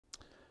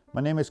My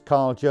name is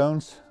Carl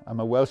Jones. I'm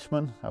a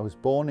Welshman. I was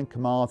born in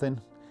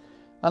Carmarthen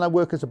and I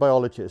work as a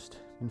biologist.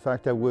 In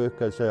fact, I work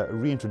as a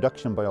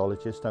reintroduction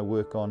biologist. I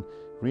work on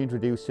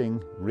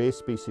reintroducing rare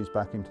species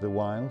back into the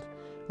wild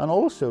and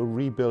also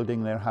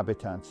rebuilding their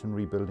habitats and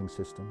rebuilding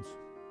systems.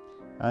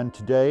 And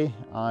today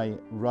I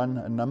run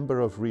a number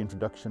of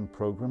reintroduction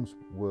programs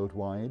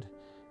worldwide,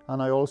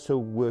 and I also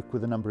work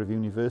with a number of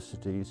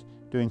universities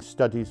doing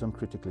studies on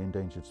critically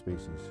endangered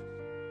species.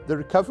 The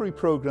recovery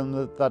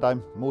program that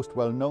I'm most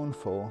well known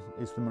for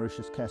is the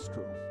Mauritius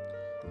kestrel.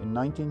 In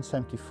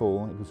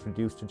 1974 it was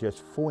reduced to just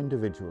 4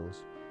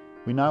 individuals.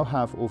 We now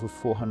have over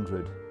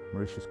 400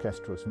 Mauritius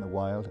kestrels in the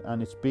wild, and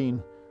it's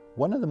been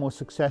one of the most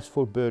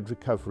successful bird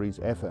recoveries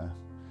ever.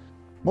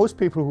 Most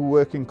people who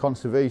work in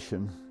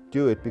conservation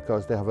do it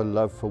because they have a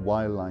love for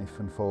wildlife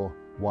and for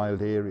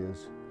wild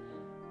areas.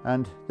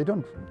 And they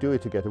don't do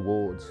it to get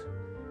awards.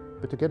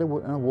 But to get an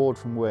award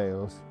from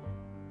Wales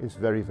is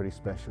very, very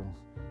special.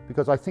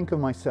 Because I think of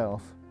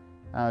myself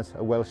as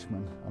a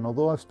Welshman, and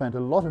although I've spent a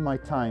lot of my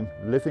time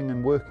living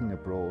and working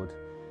abroad,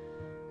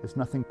 there's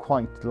nothing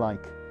quite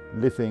like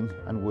living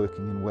and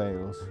working in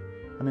Wales.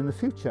 And in the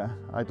future,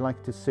 I'd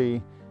like to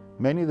see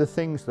many of the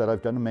things that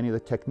I've done and many of the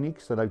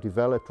techniques that I've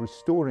developed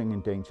restoring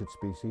endangered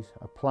species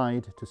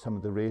applied to some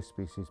of the rare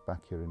species back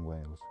here in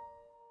Wales.